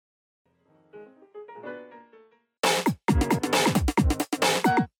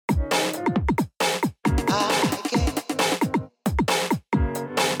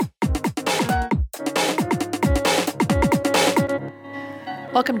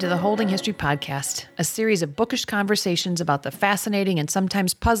Welcome to the Holding History Podcast, a series of bookish conversations about the fascinating and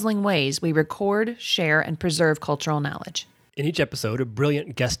sometimes puzzling ways we record, share, and preserve cultural knowledge. In each episode, a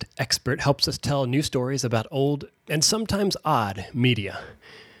brilliant guest expert helps us tell new stories about old and sometimes odd media.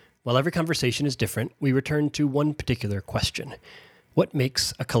 While every conversation is different, we return to one particular question. What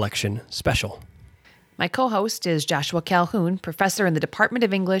makes a collection special? My co-host is Joshua Calhoun, professor in the Department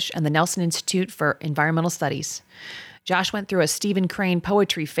of English and the Nelson Institute for Environmental Studies. Josh went through a Stephen Crane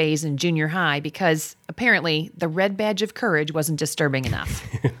poetry phase in junior high because, apparently, the red badge of courage wasn't disturbing enough.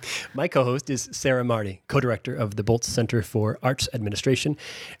 My co-host is Sarah Marty, co-director of the Boltz Center for Arts Administration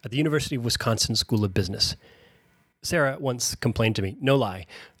at the University of Wisconsin School of Business. Sarah once complained to me, no lie,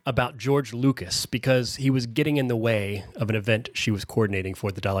 about George Lucas because he was getting in the way of an event she was coordinating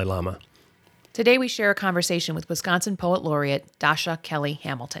for the Dalai Lama. Today we share a conversation with Wisconsin Poet Laureate Dasha Kelly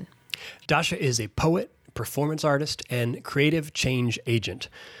Hamilton. Dasha is a poet, performance artist, and creative change agent.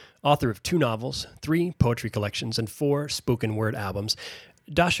 Author of 2 novels, 3 poetry collections, and 4 spoken word albums,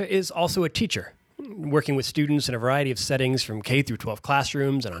 Dasha is also a teacher, working with students in a variety of settings from K through 12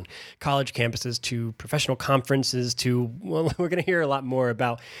 classrooms and on college campuses to professional conferences to, well, we're going to hear a lot more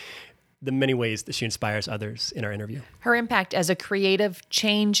about the many ways that she inspires others in our interview. Her impact as a creative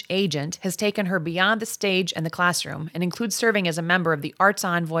change agent has taken her beyond the stage and the classroom and includes serving as a member of the Arts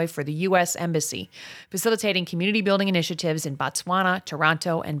Envoy for the U.S. Embassy, facilitating community building initiatives in Botswana,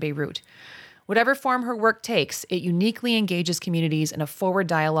 Toronto, and Beirut. Whatever form her work takes, it uniquely engages communities in a forward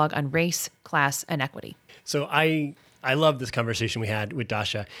dialogue on race, class, and equity. So I love this conversation we had with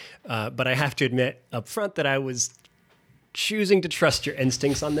Dasha, but I have to admit up front that I was choosing to trust your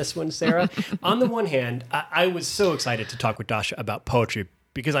instincts on this one, Sarah. On the one hand, I was so excited to talk with Dasha about poetry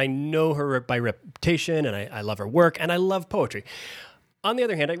because I know her by reputation and I love her work and I love poetry. On the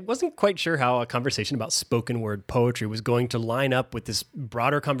other hand, I wasn't quite sure how a conversation about spoken word poetry was going to line up with this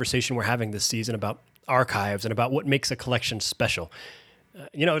broader conversation we're having this season about archives and about what makes a collection special.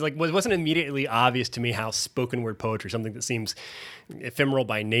 It wasn't immediately obvious to me how spoken word poetry, something that seems ephemeral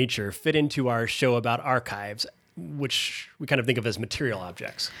by nature, fit into our show about archives, which we kind of think of as material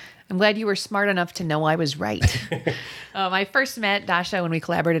objects. I'm glad you were smart enough to know I was right. I first met Dasha when we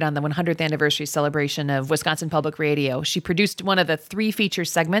collaborated on the 100th anniversary celebration of Wisconsin Public Radio. She produced one of the 3 feature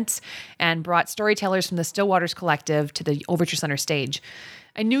segments and brought storytellers from the Still Waters Collective to the Overture Center stage.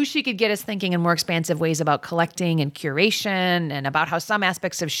 I knew she could get us thinking in more expansive ways about collecting and curation and about how some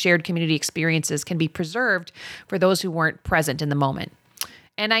aspects of shared community experiences can be preserved for those who weren't present in the moment.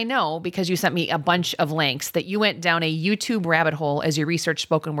 And I know, because you sent me a bunch of links, that you went down a YouTube rabbit hole as you researched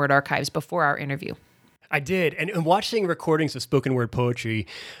spoken word archives before our interview. I did. And watching recordings of spoken word poetry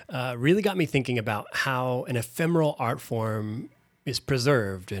really got me thinking about how an ephemeral art form is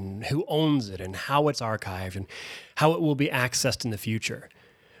preserved and who owns it and how it's archived and how it will be accessed in the future.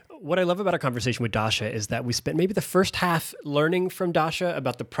 What I love about our conversation with Dasha is that we spent maybe the first half learning from Dasha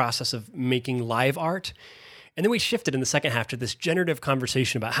about the process of making live art. And then we shifted in the second half to this generative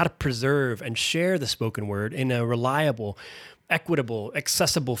conversation about how to preserve and share the spoken word in a reliable, equitable,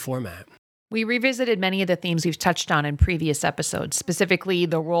 accessible format. We revisited many of the themes we've touched on in previous episodes, specifically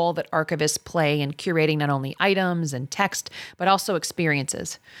the role that archivists play in curating not only items and text, but also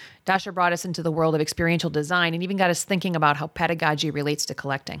experiences. Dasha brought us into the world of experiential design and even got us thinking about how pedagogy relates to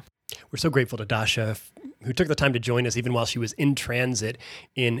collecting. We're so grateful to Dasha, who took the time to join us even while she was in transit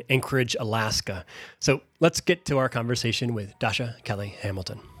in Anchorage, Alaska. So let's get to our conversation with Dasha Kelly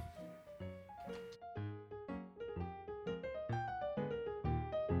Hamilton.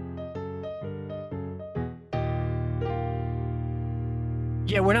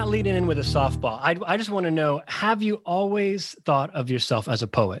 Yeah, we're not leading in with a softball. I just want to know, have you always thought of yourself as a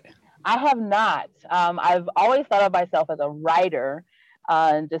poet? I have not. I've always thought of myself as a writer.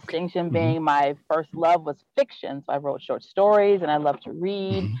 Distinction being my first love was fiction. So I wrote short stories and I love to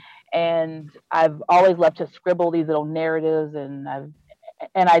read. And I've always loved to scribble these little narratives. And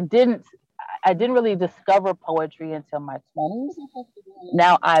I didn't really discover poetry until my 20s.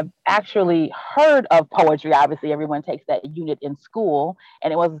 Now I've actually heard of poetry. Obviously, everyone takes that unit in school.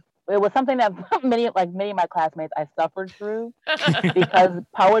 And it was something that many of my classmates I suffered through because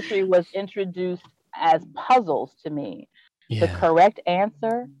poetry was introduced as puzzles to me. Yeah. The correct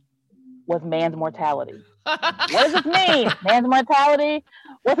answer was man's mortality. What does this mean? Man's mortality?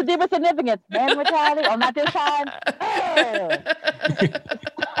 What's the deeper significance? Man's mortality? Oh, not this time?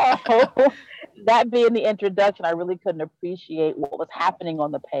 So, that being the introduction, I really couldn't appreciate what was happening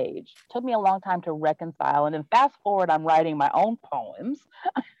on the page. It took me a long time to reconcile. And then fast forward, I'm writing my own poems.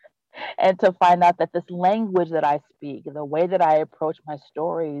 And to find out that this language that I speak, the way that I approach my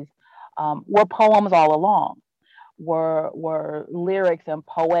stories, were poems all along. were lyrics and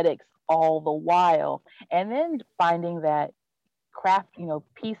poetics all the while. And then finding that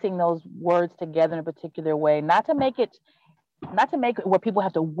piecing those words together in a particular way, not to make it where people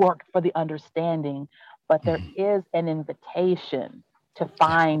have to work for the understanding, but there is an invitation to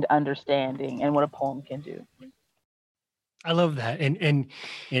find understanding and what a poem can do. I love that. And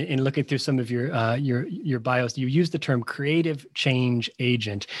in looking through some of your bios, you use the term creative change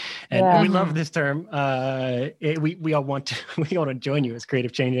agent, and we love this term. We all want to join you as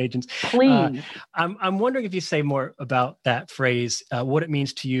creative change agents. Please. I'm wondering if you say more about that phrase, what it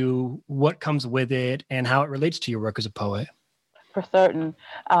means to you, what comes with it, and how it relates to your work as a poet. For certain.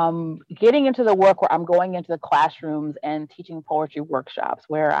 Getting into the work where I'm going into the classrooms and teaching poetry workshops,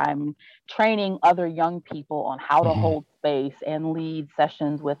 where I'm training other young people on how to hold space and lead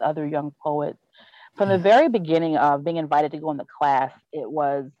sessions with other young poets. From the very beginning of being invited to go in the class, it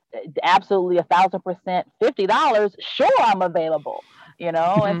was absolutely 1,000%, $50. Sure, I'm available. And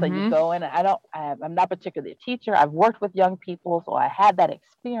so you go in, and I'm not particularly a teacher. I've worked with young people, so I had that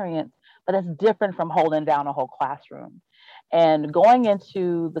experience, but it's different from holding down a whole classroom. And going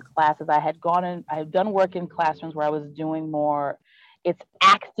into the classes, I had done work in classrooms where I was doing more, it's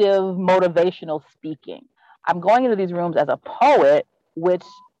active motivational speaking. I'm going into these rooms as a poet, which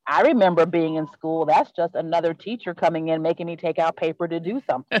I remember being in school, that's just another teacher coming in, making me take out paper to do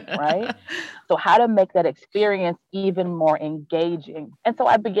something, right? So how to make that experience even more engaging. And so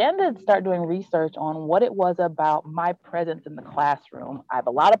I began to start doing research on what it was about my presence in the classroom. I have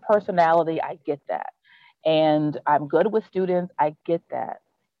a lot of personality, I get that. And I'm good with students, I get that.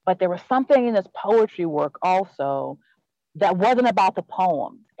 But there was something in this poetry work also that wasn't about the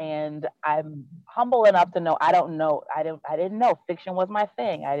poems. And I'm humble enough to know I didn't know fiction was my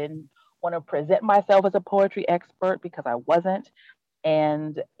thing. I didn't want to present myself as a poetry expert because I wasn't.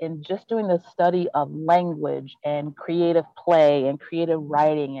 And in just doing the study of language and creative play and creative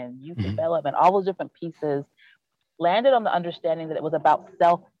writing and youth development, all those different pieces, landed on the understanding that it was about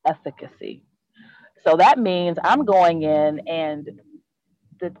self-efficacy. So that means I'm going in, and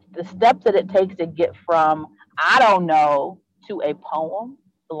the steps that it takes to get from I don't know to a poem,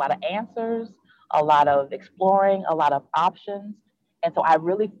 a lot of answers, a lot of exploring, a lot of options. And so I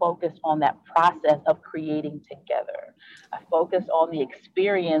really focused on that process of creating together. I focused on the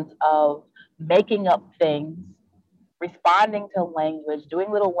experience of making up things, responding to language,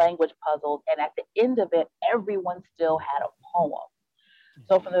 doing little language puzzles. And at the end of it, everyone still had a poem.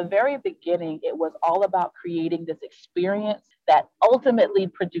 So from the very beginning, it was all about creating this experience that ultimately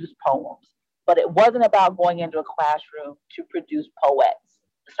produced poems. But it wasn't about going into a classroom to produce poets.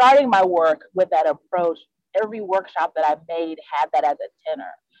 Starting my work with that approach, every workshop that I've made had that as a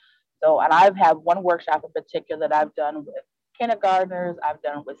tenor. So, and I've had one workshop in particular that I've done with kindergartners, I've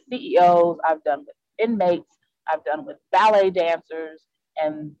done with CEOs, I've done with inmates, I've done with ballet dancers.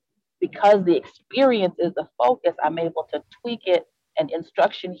 And because the experience is the focus, I'm able to tweak it and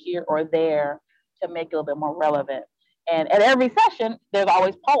instruction here or there to make it a little bit more relevant. And at every session, there's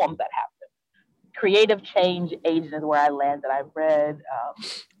always poems that happen. Creative change agent is where I landed. I've read,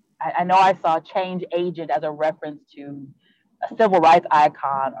 I know I saw change agent as a reference to a civil rights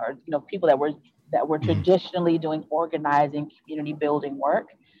icon, or people that were traditionally doing organizing, community building work.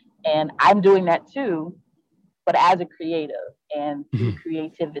 And I'm doing that too, but as a creative and through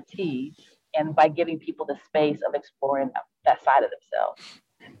creativity, and by giving people the space of exploring that side of themselves.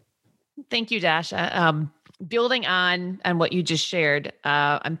 Thank you, Dasha. Building on what you just shared,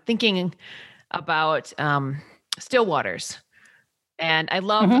 I'm thinking about still waters. And I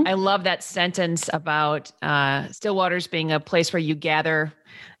love that sentence about still waters being a place where you gather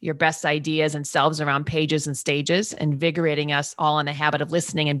your best ideas and selves around pages and stages, invigorating us all in the habit of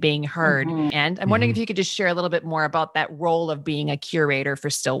listening and being heard. And I'm wondering if you could just share a little bit more about that role of being a curator for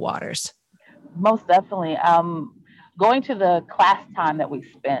Still Waters. Most definitely. Going to the class time that we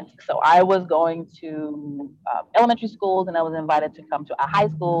spent. So I was going to elementary schools, and I was invited to come to a high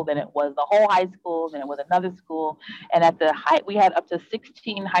school. Then it was the whole high school. Then it was another school. And at the height, we had up to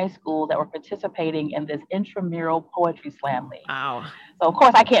 16 high schools that were participating in this intramural poetry slam league. Wow. So of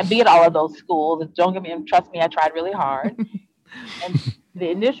course I can't be at all of those schools. Don't get me, and trust me, I tried really hard. And the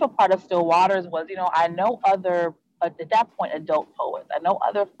initial part of Still Waters was, I know other, at that point, adult poets. I know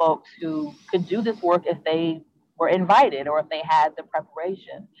other folks who could do this work if they were invited or if they had the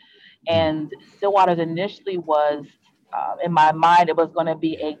preparation. And Still Waters initially was, in my mind, it was going to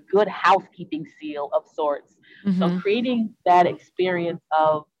be a good housekeeping seal of sorts. So creating that experience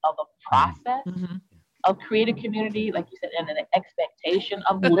of a process of creative community, like you said, and an expectation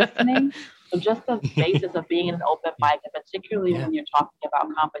of listening. So just the basis of being in an open mic, and particularly when you're talking about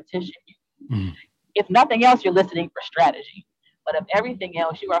competition, if nothing else, you're listening for strategy. But if everything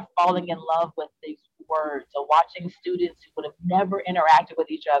else, you are falling in love with these words. So watching students who would have never interacted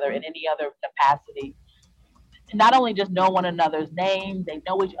with each other in any other capacity, not only just know one another's names, they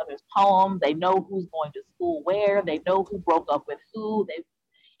know each other's poems, they know who's going to school where, they know who broke up with who,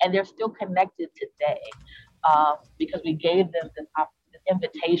 and they're still connected today because we gave them this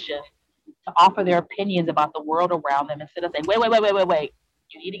invitation to offer their opinions about the world around them instead of saying, wait.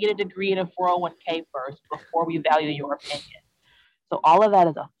 You need to get a degree in a 401k first before we value your opinion. So all of that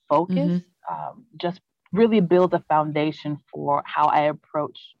is a focus, just really build a foundation for how I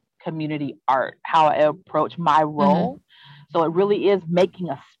approach community art, how I approach my role. So it really is making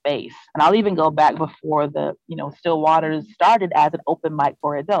a space. And I'll even go back before Still Waters started as an open mic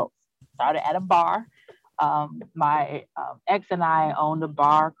for adults. Started at a bar. My ex and I owned a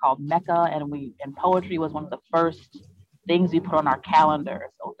bar called Mecca, and poetry was one of the first things we put on our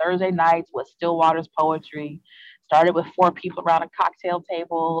calendar. So Thursday nights was Still Waters poetry. Started with 4 people around a cocktail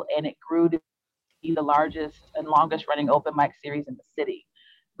table, and it grew to be the largest and longest running open mic series in the city.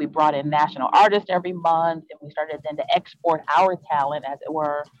 We brought in national artists every month, and we started then to export our talent, as it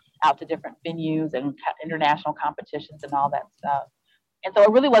were, out to different venues and international competitions and all that stuff. And so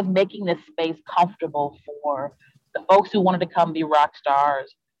it really was making this space comfortable for the folks who wanted to come be rock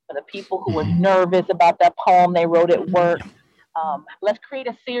stars, for the people who were nervous about that poem they wrote at work. Let's create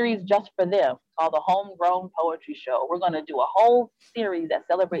a series just for them called the Homegrown Poetry Show. We're going to do a whole series that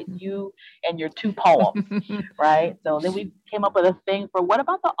celebrates you and your 2 poems, right? So then we came up with a thing for what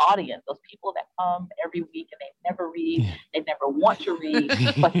about the audience, those people that come every week and they never read, they never want to read,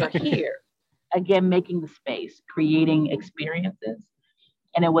 but they're here. Again, making the space, creating experiences.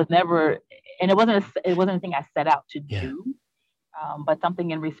 And it wasn't anything I set out to do, but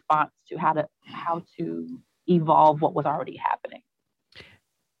something in response to how to evolve what was already happening.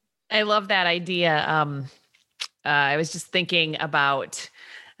 I love that idea. I was just thinking about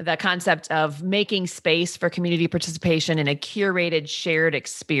the concept of making space for community participation in a curated, shared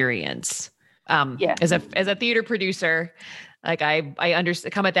experience. As a theater producer, like I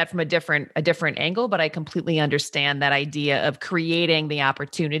come at that from a different angle, but I completely understand that idea of creating the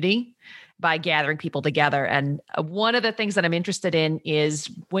opportunity by gathering people together. And one of the things that I'm interested in is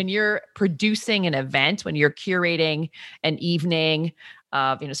when you're producing an event, when you're curating an evening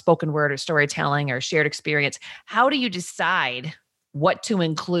of, spoken word or storytelling or shared experience, how do you decide what to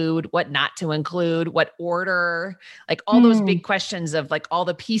include, what not to include, what order, like all those big questions of like all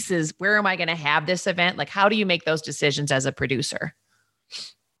the pieces, where am I going to have this event? Like, how do you make those decisions as a producer?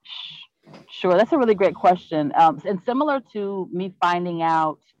 Sure. That's a really great question. And similar to me finding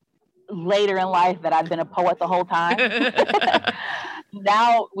out later in life that I've been a poet the whole time.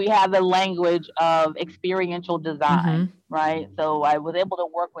 Now we have the language of experiential design, right? So I was able to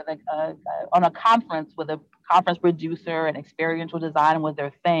work with on a conference with a conference producer, and experiential design was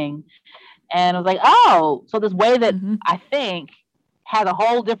their thing. And I was like, oh, so this way that I think has a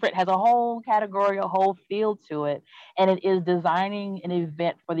whole category, a whole field to it. And it is designing an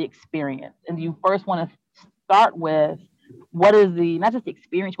event for the experience. And you first want to start with what is not just the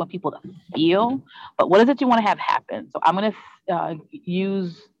experience you want people to feel, but what is it you want to have happen? So I'm going to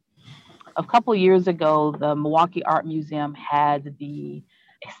use a couple of years ago, the Milwaukee Art Museum had the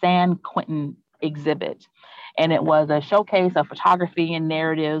San Quentin exhibit. And it was a showcase of photography and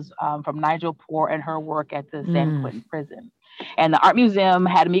narratives from Nigel Poor and her work at the San Quentin prison. And the Art Museum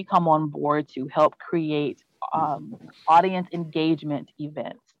had me come on board to help create audience engagement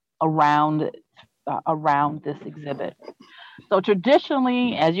events around this exhibit. So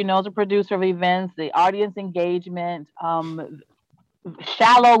traditionally, as you know, as a producer of events, the audience engagement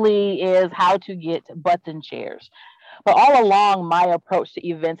shallowly is how to get butts in chairs. But all along, my approach to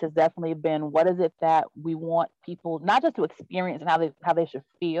events has definitely been, what is it that we want people not just to experience and how they should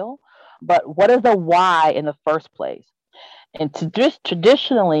feel, but what is the why in the first place? And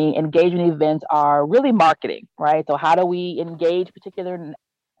traditionally, engagement events are really marketing, right? So how do we engage particular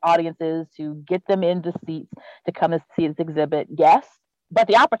audiences to get them into seats to come and see this exhibit? Yes. But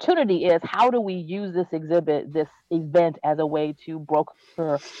the opportunity is, how do we use this event as a way to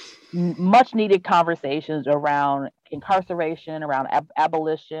broker much needed conversations around incarceration, around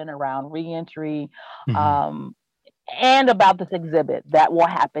abolition, around reentry, and about this exhibit that will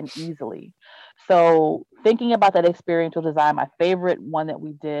happen easily. So thinking about that experiential design, my favorite one that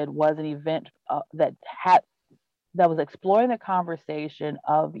we did was an event that was exploring the conversation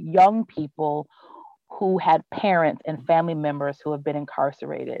of young people who had parents and family members who have been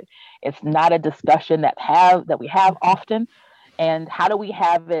incarcerated. It's not a discussion that we have often. And how do we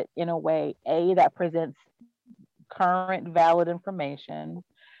have it in a way, that presents current, valid information?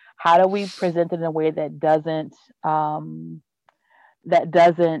 How do we present it in a way that doesn't that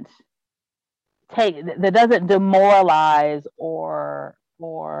doesn't that doesn't demoralize or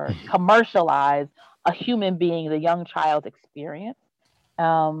commercialize a human being, the young child's experience?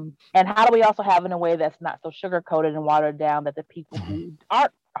 And how do we also have it in a way that's not so sugar coated and watered down that the people who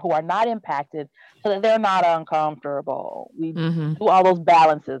are not impacted, so that they're not uncomfortable? We do all those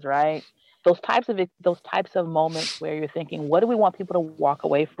balances, right? Those types of moments where you're thinking, what do we want people to walk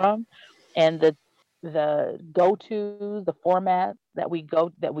away from? And the go-tos, the format that we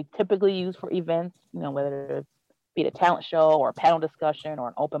typically use for events, whether it be a talent show or a panel discussion or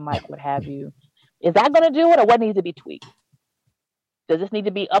an open mic, what have you, is that going to do it, or what needs to be tweaked? Does this need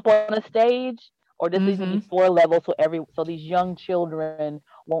to be up on a stage, or does this need to be floor level so these young children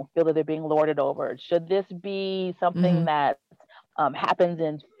won't feel that they're being lorded over? Should this be something that happens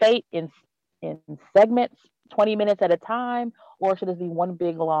in segments, 20 minutes at a time, or should this be one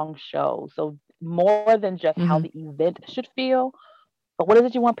big long show? So more than just how the event should feel, but what is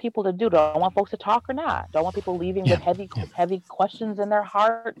it you want people to do? Do I want folks to talk or not? Do I want people leaving with heavy questions in their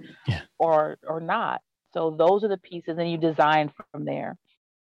heart or not? So those are the pieces, and you design from there.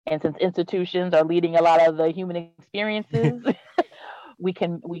 And since institutions are leading a lot of the human experiences, we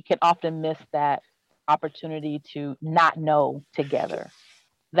can often miss that opportunity to not know together.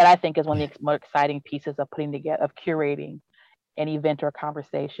 That I think is one of the more exciting pieces of curating an event or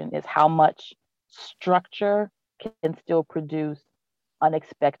conversation, is how much structure can still produce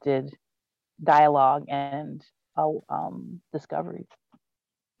unexpected dialogue and discoveries.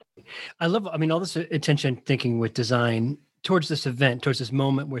 I love, all this attention thinking with design towards this event, towards this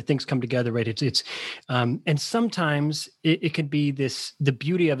moment where things come together, right? It's and sometimes it can be the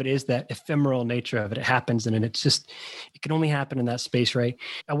beauty of it is that ephemeral nature of it. It happens, and it can only happen in that space, right?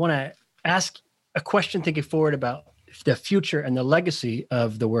 I want to ask a question thinking forward about the future and the legacy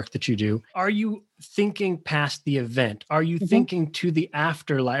of the work that you do. Are you thinking past the event? Are you thinking to the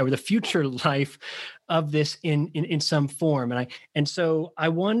afterlife or the future life of this in some form? And so I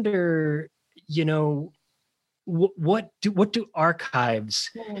wonder, what do archives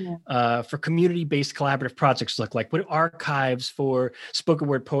for community-based collaborative projects look like? What do archives for spoken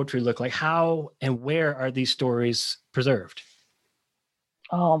word poetry look like? How and where are these stories preserved?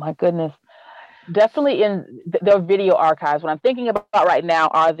 Oh my goodness. Definitely in the video archives. What I'm thinking about right now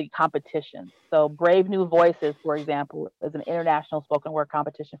are the competitions. So Brave New Voices, for example, is an international spoken word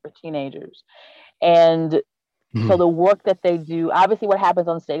competition for teenagers. And so the work that they do, obviously what happens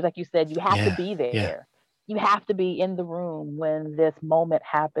on stage, like you said, you have to be there. Yeah. You have to be in the room when this moment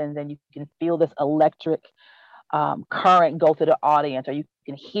happens, and you can feel this electric current go through the audience, or you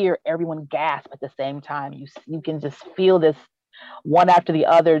can hear everyone gasp at the same time. You can just feel this one after the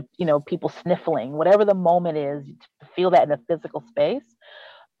other, people sniffling, whatever the moment is, to feel that in a physical space.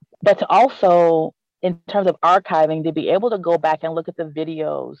 But to also, in terms of archiving, to be able to go back and look at the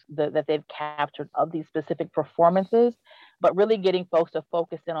videos that they've captured of these specific performances, but really getting folks to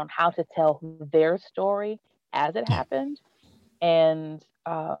focus in on how to tell their story as it happened. And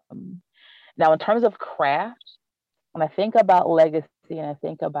now in terms of craft, when I think about legacy and I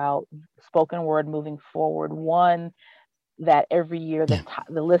think about spoken word moving forward, one, that every year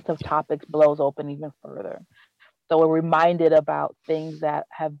the list of topics blows open even further. So we're reminded about things that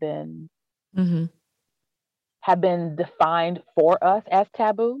have been defined for us as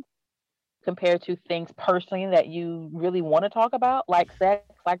taboo, compared to things personally that you really want to talk about, like sex,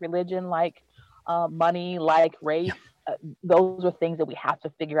 like religion, like money, like race. Those are things that we have to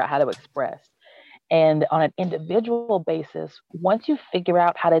figure out how to express. And on an individual basis, once you figure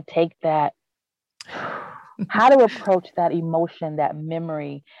out how to take that, how to approach that emotion, that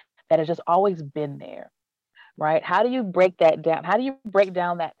memory that has just always been there, right? How do you break that down? How do you break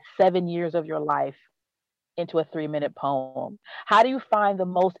down that 7 years of your life into a 3-minute poem? How do you find the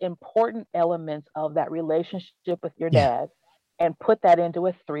most important elements of that relationship with your dad and put that into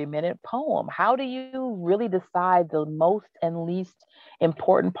a 3-minute poem? How do you really decide the most and least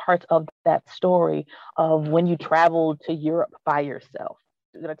important parts of that story of when you traveled to Europe by yourself?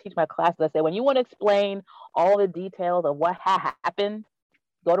 I'm going to teach my classes. I say, when you want to explain all the details of what happened,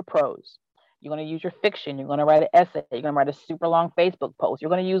 go to prose. You're going to use your fiction. You're going to write an essay. You're going to write a super long Facebook post. You're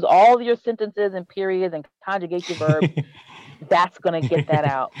going to use all of your sentences and periods and conjugate your verbs. That's going to get that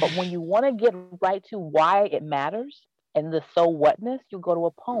out. But when you want to get right to why it matters and the so whatness, you go to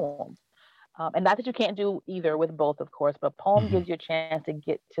a poem. And not that you can't do either with both, of course, but a poem gives you a chance to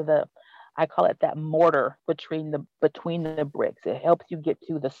get to the, I call it that mortar between the bricks. It helps you get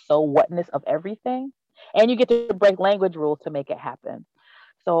to the so whatness of everything. And you get to break language rules to make it happen.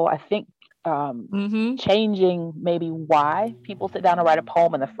 So I think changing maybe why people sit down and write a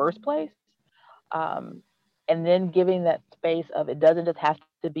poem in the first place. Um, and then giving that space of, it doesn't just have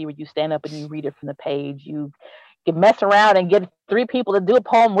to be where you stand up and you read it from the page. You can mess around and get 3 people to do a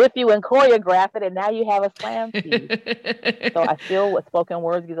poem with you and choreograph it, and now you have a slam piece. So I feel what spoken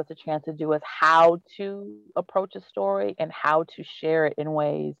words gives us a chance to do is how to approach a story and how to share it in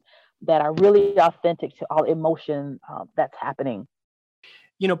ways that are really authentic to all emotion that's happening.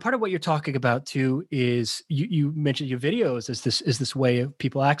 Part of what you're talking about too is you mentioned your videos as this way of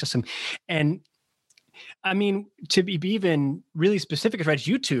people access them. And I mean, to be even really specific, right?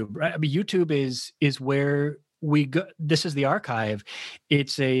 YouTube, right? I mean, YouTube is where we go. This is the archive.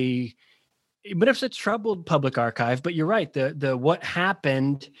 It's a troubled public archive, but you're right. The what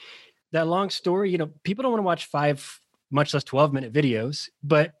happened, that long story, people don't want to watch 5, much less 12-minute videos,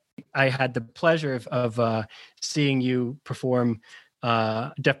 but I had the pleasure of seeing you perform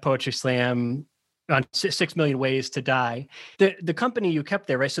Def Poetry Slam on 6 Million Ways to Die. The company you kept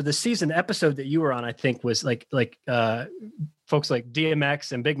there, right? So the episode that you were on, I think, was like folks like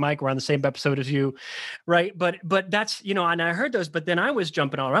DMX and Big Mike were on the same episode as you, right? But that's, and I heard those, but then I was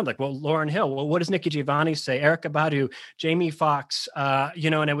jumping all around like, well, Lauryn Hill, well, what does Nikki Giovanni say? Erykah Badu, Jamie Foxx,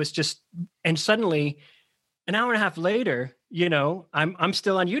 and it was just, and suddenly an hour and a half later, I'm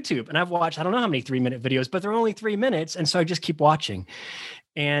still on YouTube and I've watched, I don't know how many 3-minute videos, but they're only 3 minutes. And so I just keep watching.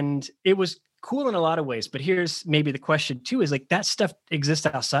 And it was cool in a lot of ways. But here's maybe the question too, is like that stuff exists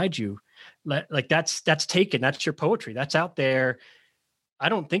outside you. Like that's taken, that's your poetry, that's out there. I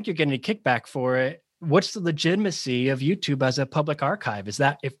don't think you're getting a kickback for it. What's the legitimacy of YouTube as a public archive? Is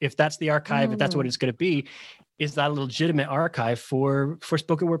that, if that's the archive, if that's what it's going to be, is that a legitimate archive for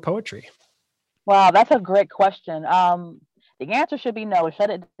spoken word poetry? Wow, that's a great question. The answer should be no.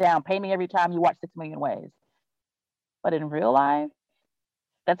 Shut it down. Pay me every time you watch 6 Million Ways. But in real life,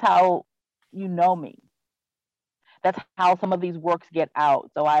 that's how you know me. That's how some of these works get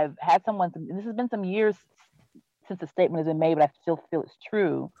out. So I've had someone, this has been some years since the statement has been made, but I still feel it's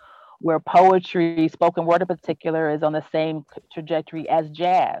true, where poetry, spoken word in particular, is on the same trajectory as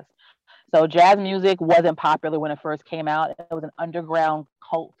jazz. So jazz music wasn't popular when it first came out. It was an underground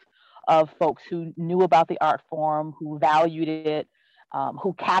cult of folks who knew about the art form, who valued it,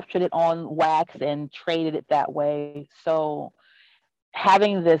 who captured it on wax and traded it that way. So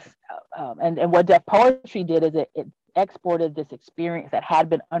having this, and what Def Poetry did is it exported this experience that had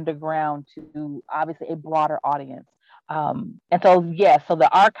been underground to obviously a broader audience. And so, yes, so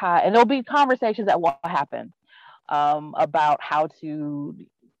the archive, and there'll be conversations that will happen about how to,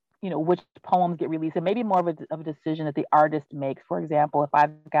 which poems get released, and maybe more of a decision that the artist makes. For example, if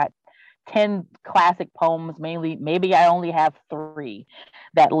I've got 10 classic poems, maybe I only have 3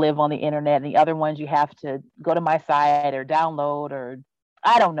 that live on the internet, and the other ones you have to go to my site or download, or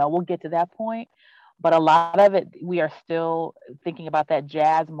I don't know, we'll get to that point. But a lot of it, we are still thinking about that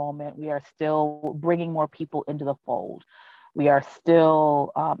jazz moment. We are still bringing more people into the fold. We are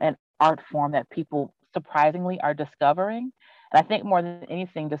still an art form that people surprisingly are discovering. And I think more than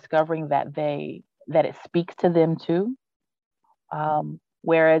anything, discovering that it speaks to them too.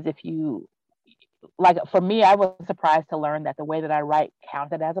 Whereas if you, like for me, I was surprised to learn that the way that I write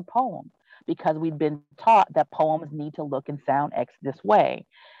counted as a poem, because we'd been taught that poems need to look and sound X this way.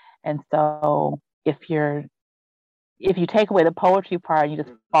 And so if you take away the poetry part and you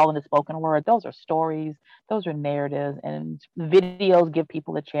just fall into spoken word, those are stories, those are narratives, and videos give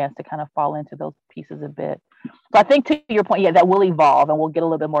people a chance to kind of fall into those pieces a bit. So I think, to your point, yeah, that will evolve and we'll get a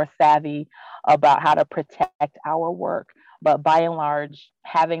little bit more savvy about how to protect our work. But by and large,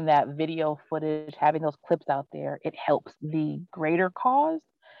 having that video footage, having those clips out there, it helps the greater cause.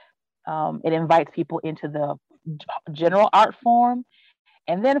 It invites people into the general art form.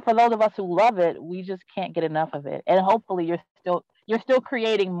 And then for those of us who love it, we just can't get enough of it. And hopefully you're still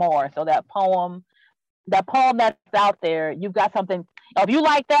creating more. So that poem that's out there, you've got something. If you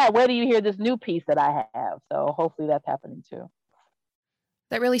like that, where do you hear this new piece that I have? So hopefully that's happening too.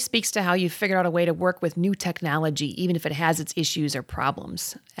 That really speaks to how you've figured out a way to work with new technology, even if it has its issues or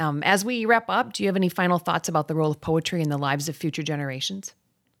problems. As we wrap up, do you have any final thoughts about the role of poetry in the lives of future generations?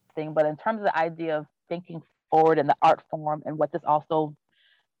 But in terms of the idea of thinking forward in the art form, and what this also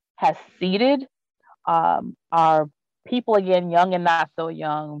has seeded, are people, again, young and not so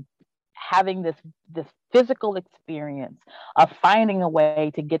young, having this physical experience of finding a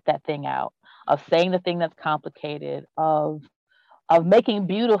way to get that thing out, of saying the thing that's complicated, of making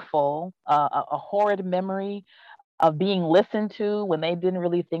beautiful a horrid memory, of being listened to when they didn't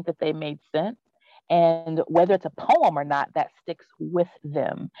really think that they made sense. And whether it's a poem or not, that sticks with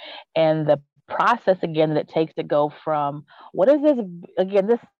them. And the process again that it takes to go from what is this again,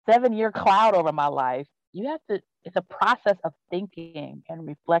 this 7-year cloud over my life. It's a process of thinking and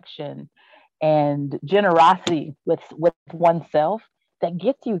reflection and generosity with oneself that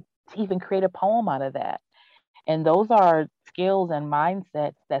gets you to even create a poem out of that. And those are skills and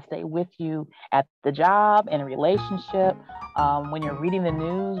mindsets that stay with you at the job, in a relationship, when you're reading the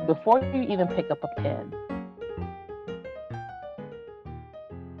news, before you even pick up a pen.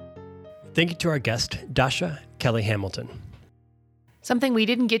 Thank you to our guest, Dasha Kelly Hamilton. Something we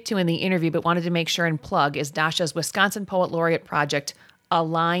didn't get to in the interview but wanted to make sure and plug is Dasha's Wisconsin Poet Laureate project,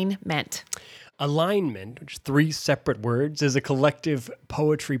 Alignment. Alignment, which is 3 separate words, is a collective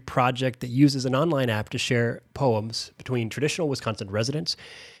poetry project that uses an online app to share poems between traditional Wisconsin residents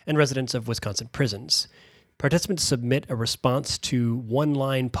and residents of Wisconsin prisons. Participants submit a response to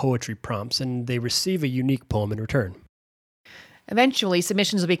one-line poetry prompts, and they receive a unique poem in return. Eventually,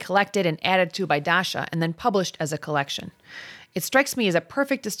 submissions will be collected and added to by Dasha and then published as a collection. It strikes me as a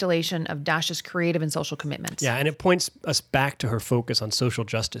perfect distillation of Dasha's creative and social commitments. Yeah, and it points us back to her focus on social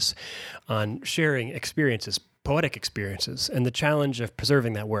justice, on sharing experiences, poetic experiences, and the challenge of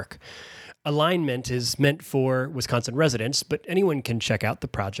preserving that work. Alignment is meant for Wisconsin residents, but anyone can check out the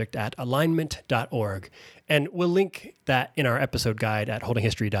project at alignment.org. And we'll link that in our episode guide at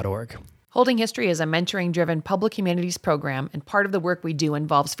holdinghistory.org. Holding History is a mentoring-driven public humanities program, and part of the work we do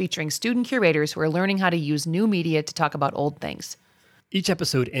involves featuring student curators who are learning how to use new media to talk about old things. Each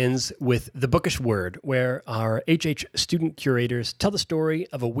episode ends with The Bookish Word, where our HH student curators tell the story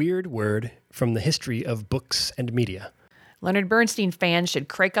of a weird word from the history of books and media. Leonard Bernstein fans should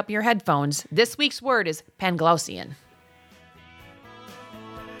crank up your headphones. This week's word is Panglossian.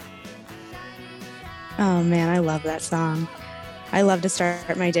 Oh man, I love that song. I love to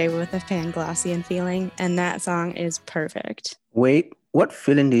start my day with a Panglossian feeling, and that song is perfect. Wait, what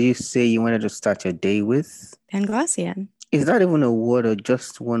feeling did you say you wanted to start your day with? Panglossian. Is that even a word or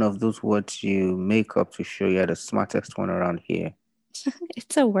just one of those words you make up to show you're the smartest one around here?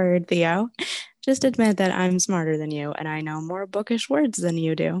 It's a word, Theo. Just admit that I'm smarter than you, and I know more bookish words than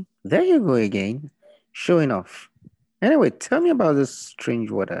you do. There you go again, showing off. Anyway, tell me about this strange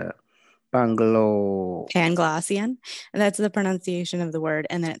word, Panglossian. That's the pronunciation of the word,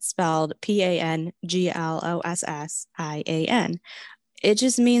 and then it's spelled Panglossian. It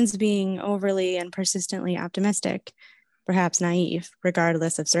just means being overly and persistently optimistic, perhaps naive,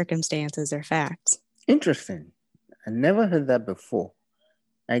 regardless of circumstances or facts. Interesting. I never heard that before.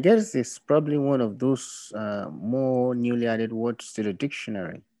 I guess it's probably one of those more newly added words to the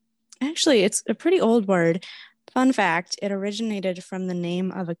dictionary. Actually, it's a pretty old word. Fun fact, it originated from the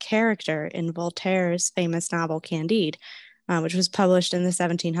name of a character in Voltaire's famous novel Candide, which was published in the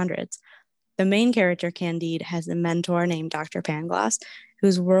 1700s. The main character, Candide, has a mentor named Dr. Pangloss,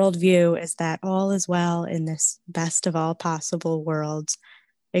 whose worldview is that all is well in this best of all possible worlds,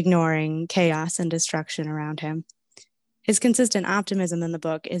 ignoring chaos and destruction around him. His consistent optimism in the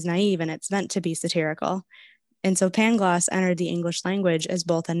book is naive, and it's meant to be satirical. And so Pangloss entered the English language as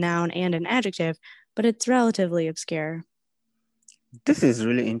both a noun and an adjective, but it's relatively obscure. This is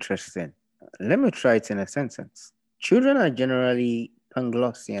really interesting. Let me try it in a sentence. Children are generally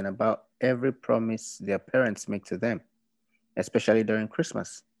Panglossian about every promise their parents make to them, especially during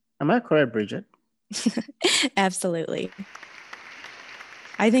Christmas. Am I correct, Bridget? Absolutely.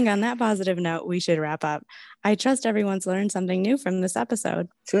 I think on that positive note, we should wrap up. I trust everyone's learned something new from this episode.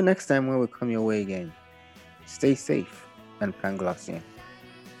 Till next time when we come your way again, stay safe and Panglossian.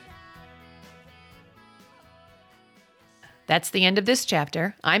 That's the end of this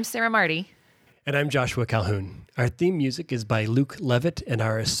chapter. I'm Sarah Marty. And I'm Joshua Calhoun. Our theme music is by Luke Levitt, and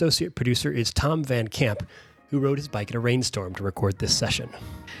our associate producer is Tom Van Camp, who rode his bike in a rainstorm to record this session.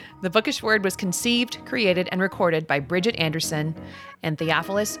 The Bookish Word was conceived, created, and recorded by Bridget Anderson and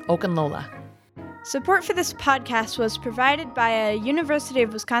Theophilus Okunlola. Support for this podcast was provided by a University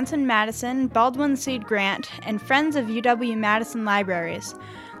of Wisconsin-Madison Baldwin Seed Grant and Friends of UW-Madison Libraries.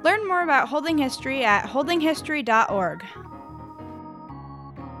 Learn more about Holding History at holdinghistory.org.